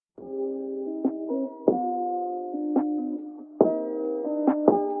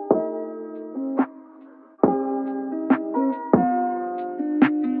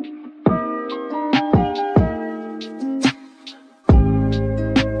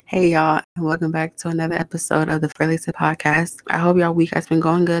Hey y'all, and welcome back to another episode of the Fairly Tip Podcast. I hope y'all week has been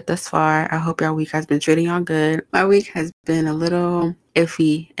going good thus far. I hope y'all week has been treating y'all good. My week has been a little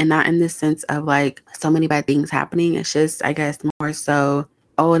iffy, and not in the sense of like so many bad things happening. It's just, I guess, more so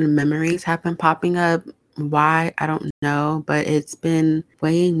old memories have been popping up. Why? I don't know, but it's been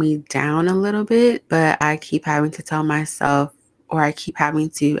weighing me down a little bit. But I keep having to tell myself, or I keep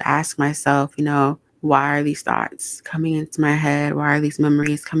having to ask myself, why are these thoughts coming into my head? Why are these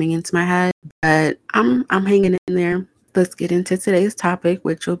memories coming into my head? But I'm hanging in there. Let's get into today's topic,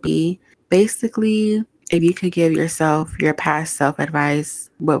 which will be basically if you could give yourself your past self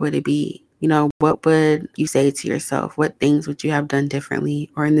advice, what would it be? What would you say to yourself? What things would you have done differently?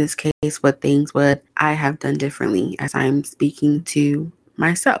 Or in this case, what things would I have done differently as I'm speaking to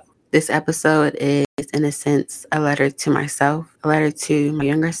myself? This episode is, in a sense, a letter to myself, a letter to my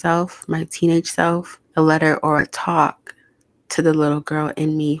younger self, my teenage self, a letter or a talk to the little girl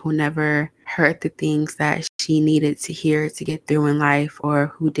in me who never heard the things that she needed to hear to get through in life, or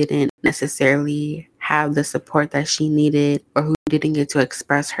who didn't necessarily have the support that she needed, or who didn't get to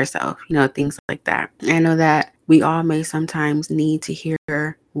express herself, things like that. I know that we all may sometimes need to hear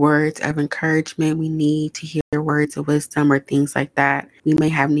words of encouragement. We need to hear words of wisdom or things like that. We may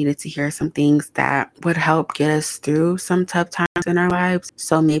have needed to hear some things that would help get us through some tough times in our lives.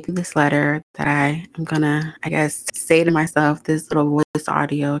 So maybe this letter that I am gonna, say to myself, this little voice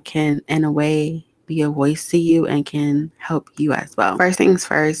audio can, in a way, be a voice to you and can help you as well. First things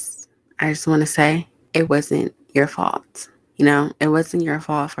first, I just want to say it wasn't your fault. It wasn't your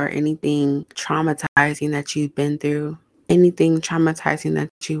fault for anything traumatizing that you've been through, anything traumatizing that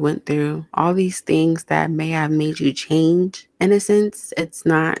you went through, all these things that may have made you change. In a sense, it's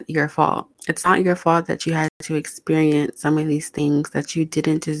not your fault. It's not your fault that you had to experience some of these things that you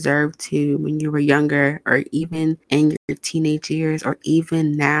didn't deserve to when you were younger, or even in your teenage years, or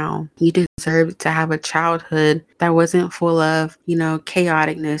even now. You deserve to have a childhood that wasn't full of,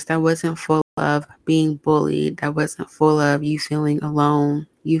 chaoticness, that wasn't full of being bullied, that wasn't full of you feeling alone,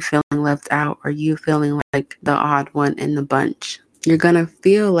 you feeling left out, or you feeling like the odd one in the bunch. You're going to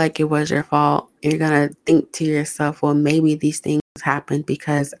feel like it was your fault. You're going to think to yourself, well, maybe these things happened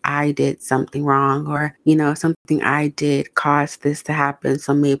because I did something wrong, or, something I did caused this to happen.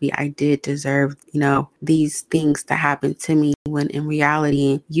 So maybe I did deserve, these things to happen to me, when in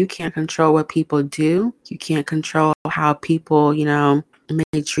reality, you can't control what people do. You can't control how people,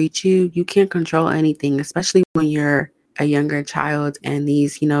 may treat you. You can't control anything, especially when you're a younger child and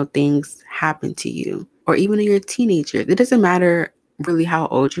these, things happen to you, or even in your teenage years. It doesn't matter really how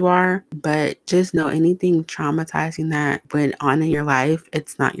old you are, but just know anything traumatizing that went on in your life,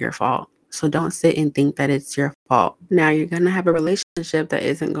 it's not your fault. So don't sit and think that it's your fault. Now you're going to have a relationship that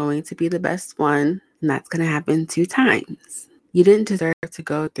isn't going to be the best one, and that's going to happen 2 times. You didn't deserve to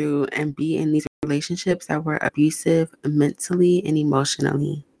go through and be in these relationships that were abusive mentally and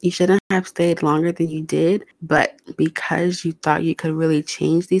emotionally. You shouldn't have stayed longer than you did, but because you thought you could really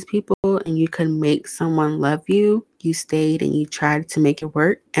change these people and you could make someone love you, you stayed and you tried to make it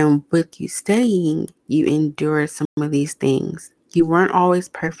work. And with you staying, you endured some of these things. You weren't always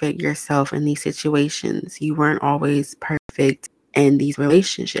perfect yourself in these situations. You weren't always perfect in these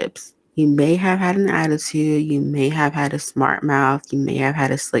relationships. You may have had an attitude, you may have had a smart mouth, you may have had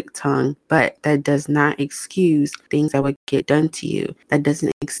a slick tongue, but that does not excuse things that would get done to you. That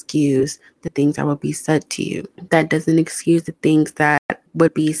doesn't excuse the things that would be said to you. That doesn't excuse the things that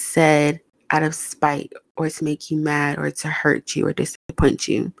would be said out of spite, or to make you mad, or to hurt you, or disappoint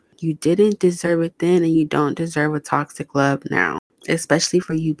you. You didn't deserve it then, and you don't deserve a toxic love now, especially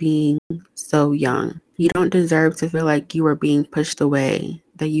for you being so young. You don't deserve to feel like you were being pushed away,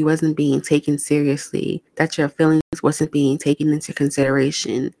 that you wasn't being taken seriously, that your feelings wasn't being taken into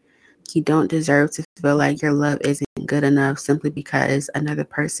consideration. You don't deserve to feel like your love isn't good enough simply because another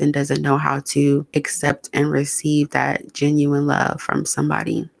person doesn't know how to accept and receive that genuine love from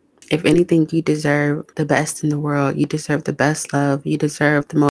somebody. If anything, you deserve the best in the world. You deserve the best love. You deserve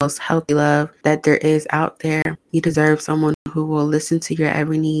the most healthy love that there is out there. You deserve someone who will listen to your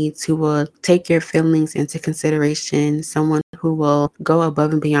every needs, who will take your feelings into consideration, someone who will go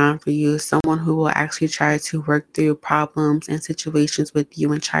above and beyond for you, someone who will actually try to work through problems and situations with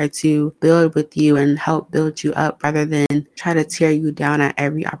you and try to build with you and help build you up, rather than try to tear you down at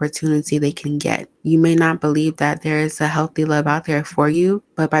every opportunity they can get. You may not believe that there is a healthy love out there for you,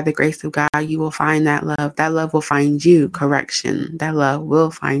 but by the grace of God, you will find that love. That love will find you. Correction. That love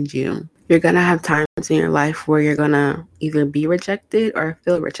will find you. You're going to have times in your life where you're going to either be rejected or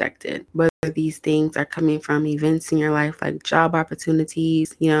feel rejected. Whether these things are coming from events in your life like job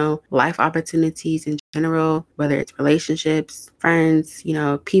opportunities, life opportunities in general, whether it's relationships, friends,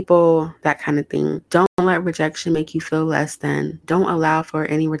 people, that kind of thing. Don't let rejection make you feel less than. Don't allow for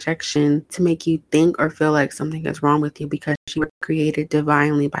any rejection to make you think or feel like something is wrong with you, because you were created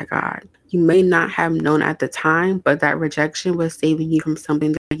divinely by God. You may not have known at the time, but that rejection was saving you from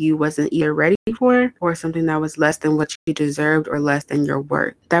something that you wasn't either ready for, or something that was less than what you deserved or less than your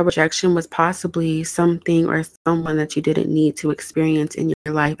worth. That rejection was possibly something or someone that you didn't need to experience in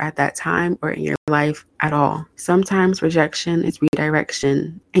your life at that time or in your life at all. Sometimes rejection is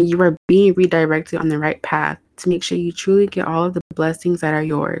redirection, and you are being redirected on the right path to make sure you truly get all of the blessings that are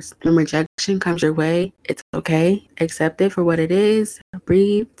yours. When rejection comes your way, it's okay. Accept it for what it is.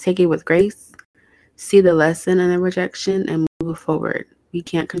 Breathe, take it with grace, see the lesson in the rejection, and move forward. We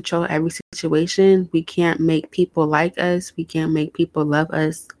can't control every situation. We can't make people like us. We can't make people love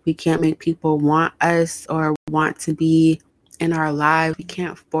us. We can't make people want us or want to be in our lives. We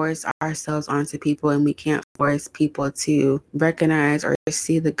can't force ourselves onto people, and we can't force people to recognize or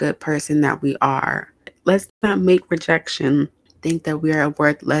see the good person that we are. Let's not make rejection think that we are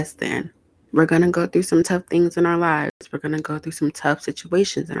worth less than. We're going to go through some tough things in our lives. We're going to go through some tough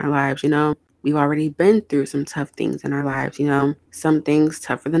situations in our lives, We've already been through some tough things in our lives, some things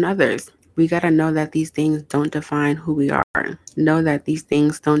tougher than others. We got to know that these things don't define who we are. Know that these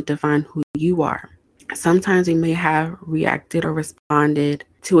things don't define who you are. Sometimes we may have reacted or responded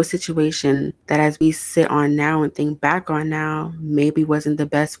to a situation that, as we sit on now and think back on now, maybe wasn't the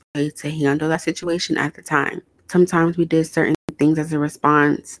best way to handle that situation at the time. Sometimes we did certain things as a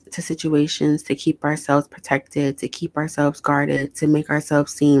response to situations to keep ourselves protected, to keep ourselves guarded, to make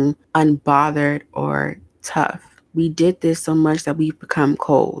ourselves seem unbothered or tough. We did this so much that we've become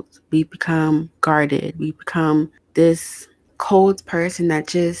cold. We've become guarded. We become this cold person that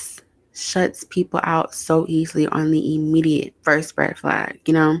just shuts people out so easily on the immediate first red flag.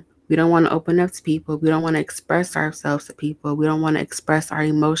 We don't want to open up to people. We don't want to express ourselves to people. We don't want to express our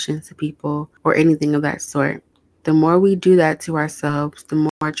emotions to people or anything of that sort. The more we do that to ourselves, the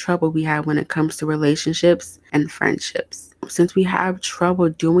more trouble we have when it comes to relationships and friendships. Since we have trouble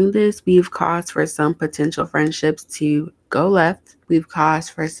doing this, we've caused for some potential friendships to go left. We've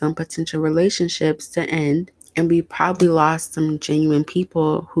caused for some potential relationships to end. And we probably lost some genuine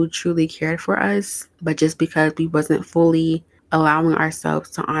people who truly cared for us. But just because we wasn't fully allowing ourselves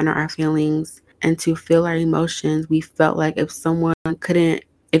to honor our feelings and to feel our emotions, we felt like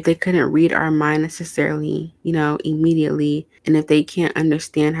if they couldn't read our mind necessarily, immediately, and if they can't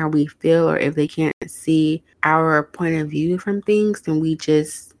understand how we feel, or if they can't see our point of view from things, then we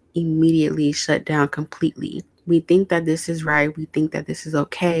just immediately shut down completely. We think that this is right. We think that this is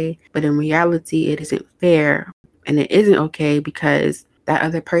okay. But in reality, it isn't fair. And it isn't okay because that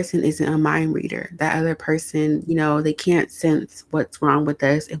other person isn't a mind reader. That other person, they can't sense what's wrong with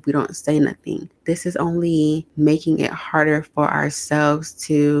us if we don't say nothing. This is only making it harder for ourselves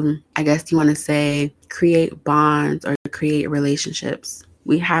to, I guess you want to say, create bonds or create relationships.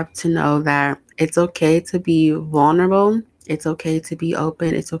 We have to know that it's okay to be vulnerable. It's okay to be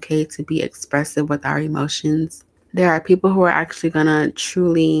open. It's okay to be expressive with our emotions. There are people who are actually going to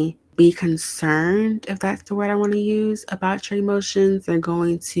truly be concerned, if that's the word I want to use, about your emotions. They're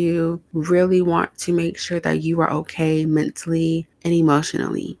going to really want to make sure that you are okay mentally and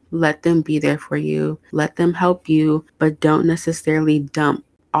emotionally. Let them be there for you. Let them help you, but don't necessarily dump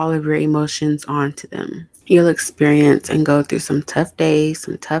all of your emotions onto them. You'll experience and go through some tough days,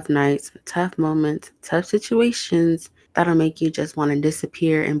 some tough nights, some tough moments, tough situations that'll make you just want to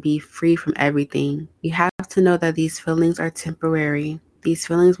disappear and be free from everything. You have to know that these feelings are temporary. These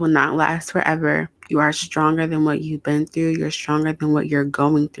feelings will not last forever. You are stronger than what you've been through. You're stronger than what you're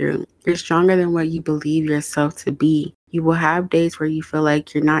going through. You're stronger than what you believe yourself to be. You will have days where you feel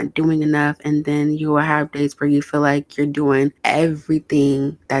like you're not doing enough, and then you will have days where you feel like you're doing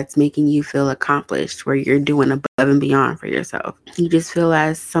everything that's making you feel accomplished, where you're doing above and beyond for yourself. You just feel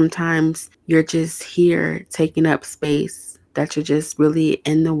as sometimes you're just here taking up space, that you're just really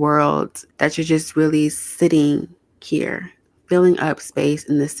in the world, that you're just really sitting here, filling up space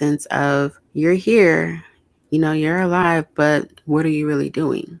in the sense of you're here, you're alive, but what are you really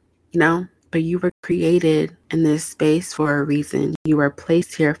doing? But you were created in this space for a reason. You were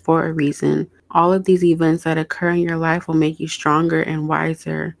placed here for a reason All of these events that occur in your life will make you stronger and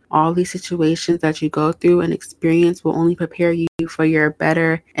wiser. All these situations that you go through and experience will only prepare you for your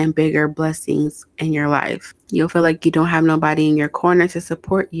better and bigger blessings in your life. You'll feel like you don't have nobody in your corner to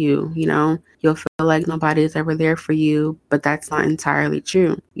support you, You'll feel like nobody is ever there for you, but that's not entirely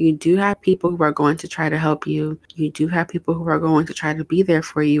true. You do have people who are going to try to help you. You do have people who are going to try to be there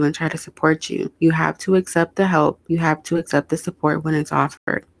for you and try to support you. You have to accept the help. You have to accept the support when it's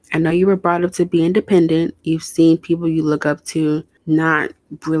offered. I know you were brought up to be independent. You've seen people you look up to not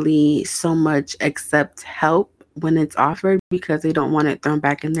really so much accept help when it's offered because they don't want it thrown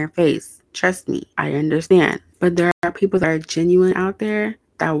back in their face. Trust me, I understand. But there are people that are genuine out there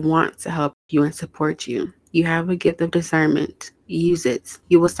that want to help you and support you. You have a gift of discernment. Use it.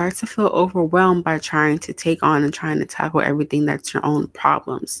 You will start to feel overwhelmed by trying to take on and trying to tackle everything that's your own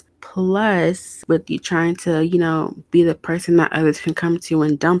problems. Plus, with you trying to, be the person that others can come to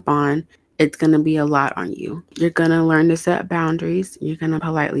and dump on, it's going to be a lot on you. You're going to learn to set boundaries. You're going to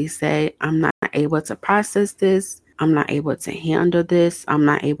politely say, I'm not able to process this. I'm not able to handle this. I'm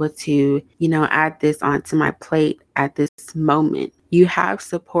not able to, add this onto my plate at this moment. You have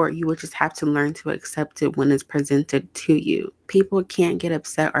support. You will just have to learn to accept it when it's presented to you. People can't get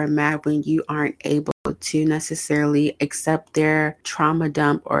upset or mad when you aren't able to necessarily accept their trauma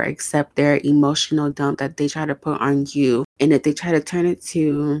dump or accept their emotional dump that they try to put on you. And if they try to turn it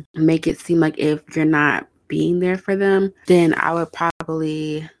to make it seem like if you're not being there for them, then I would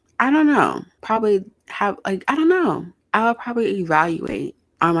probably, I don't know, probably have I don't know. I would probably evaluate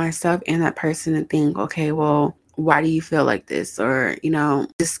on myself and that person and think, okay, well, why do you feel like this? Or,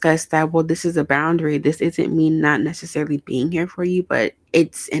 discuss that, well, this is a boundary. This isn't me not necessarily being here for you, but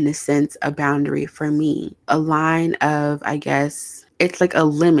it's in a sense a boundary for me. A line of, I guess, it's like a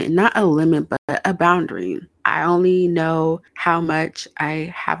limit, not a limit, but a boundary. I only know how much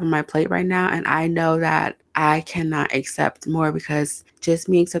I have on my plate right now, and I know that I cannot accept more because just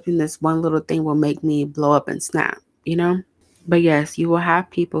me accepting this one little thing will make me blow up and snap, But yes, you will have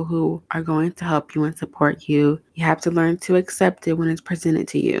people who are going to help you and support you. You have to learn to accept it when it's presented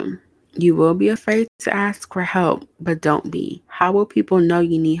to you. You will be afraid to ask for help, but don't be. How will people know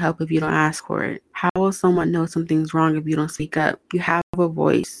you need help if you don't ask for it? How will someone know something's wrong if you don't speak up? You have a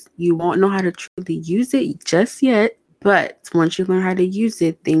voice. You won't know how to truly use it just yet, but once you learn how to use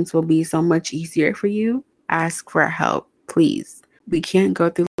it, things will be so much easier for you. Ask for help, please. We can't go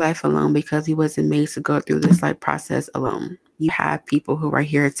through life alone because we wasn't made to go through this life process alone. You have people who are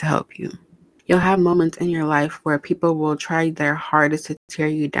here to help you. You'll have moments in your life where people will try their hardest to tear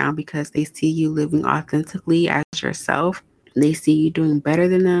you down because they see you living authentically as yourself. They see you doing better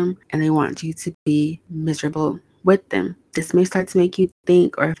than them and they want you to be miserable with them. This may start to make you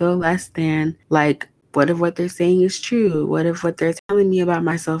think or feel less than, like, what if what they're saying is true? What if what they're telling me about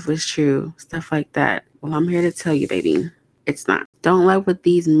myself is true? Stuff like that. Well, I'm here to tell you, baby, it's not. Don't let what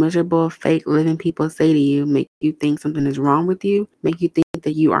these miserable, fake living people say to you make you think something is wrong with you, make you think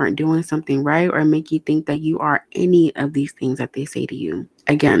that you aren't doing something right, or make you think that you are any of these things that they say to you.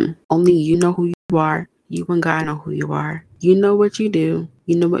 Again, only you know who you are. You and God know who you are. You know what you do.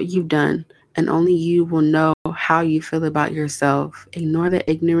 You know what you've done. And only you will know how you feel about yourself. Ignore the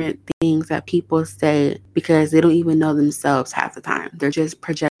ignorant things that people say because they don't even know themselves half the time. They're just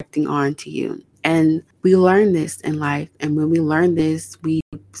projecting onto you. And we learn this in life. And when we learn this, we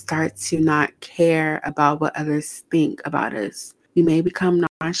start to not care about what others think about us. We may become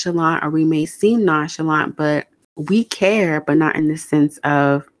nonchalant or we may seem nonchalant, but we care, but not in the sense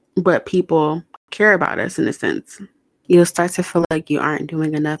of what people care about us in a sense. You'll start to feel like you aren't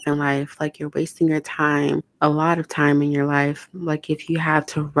doing enough in life, like you're wasting your time, a lot of time in your life. Like if you have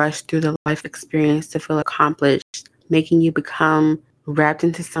to rush through the life experience to feel accomplished, making you become wrapped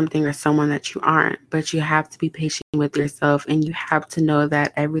into something or someone that you aren't. But you have to be patient with yourself and you have to know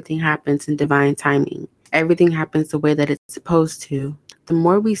that everything happens in divine timing. Everything happens the way that it's supposed to. The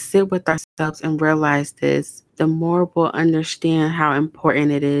more we sit with ourselves and realize this, the more we'll understand how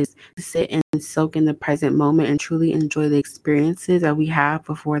important it is to sit and soak in the present moment and truly enjoy the experiences that we have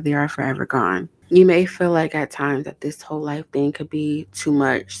before they are forever gone. You may feel like at times that this whole life thing could be too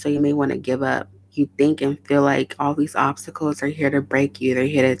much, so you may want to give up. You think and feel like all these obstacles are here to break you. They're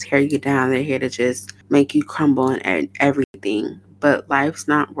here to tear you down. They're here to just make you crumble and everything. But life's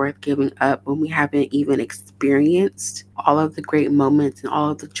not worth giving up when we haven't even experienced all of the great moments and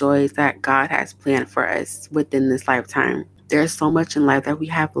all of the joys that God has planned for us within this lifetime. There's so much in life that we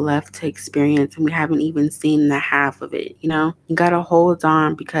have left to experience and we haven't even seen the half of it, You gotta hold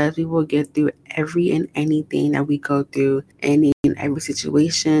on because we will get through every and anything that we go through, any and every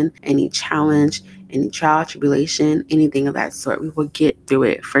situation, any challenge, any trial, tribulation, anything of that sort. We will get through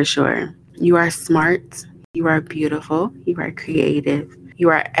it for sure. You are smart. You are beautiful. You are creative. You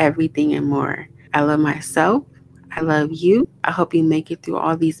are everything and more. I love myself. I love you. I hope you make it through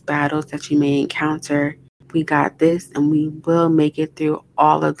all these battles that you may encounter. We got this and we will make it through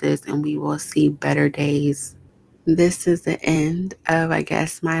all of this and we will see better days. This is the end of, I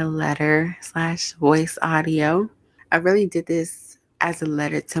guess, my letter slash voice audio. I really did this as a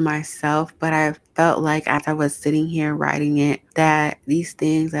letter to myself, but I felt like as I was sitting here writing it, that these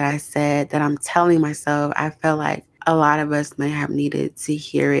things that I said that I'm telling myself, I felt like a lot of us may have needed to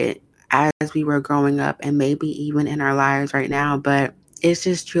hear it as we were growing up and maybe even in our lives right now. But it's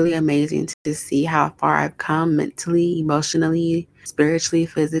just truly amazing to see how far I've come mentally, emotionally, spiritually,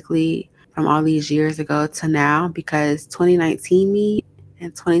 physically from all these years ago to now, because 2019 me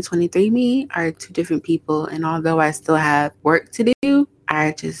and 2023 me are two different people. And although I still have work to do,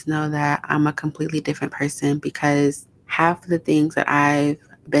 I just know that I'm a completely different person because half of the things that I've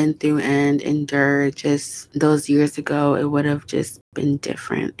been through and endured just those years ago, it would have just been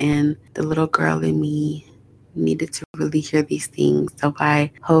different. And the little girl in me needed to really hear these things. So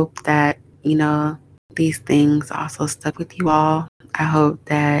I hope that, these things also stuck with you all. I hope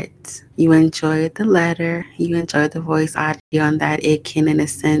that you enjoyed the letter, you enjoyed the voice audio, and that it can, in a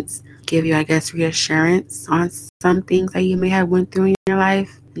sense, give you, I guess, reassurance on some things that you may have went through in your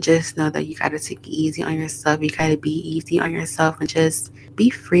life. Just know that you got to take it easy on yourself. You got to be easy on yourself and just be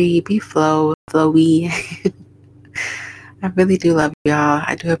free, be flowy. I really do love y'all.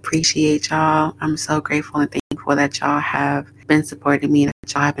 I do appreciate y'all. I'm so grateful and thankful that y'all have been supporting me,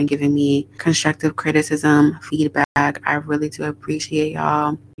 that y'all have been giving me constructive criticism, feedback. I really do appreciate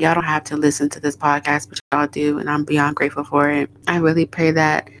y'all. Y'all don't have to listen to this podcast, but y'all do, and I'm beyond grateful for it. I really pray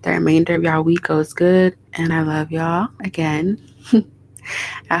that the remainder of y'all week goes good, and I love y'all again.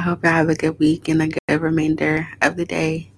 I hope y'all have a good week and a good remainder of the day.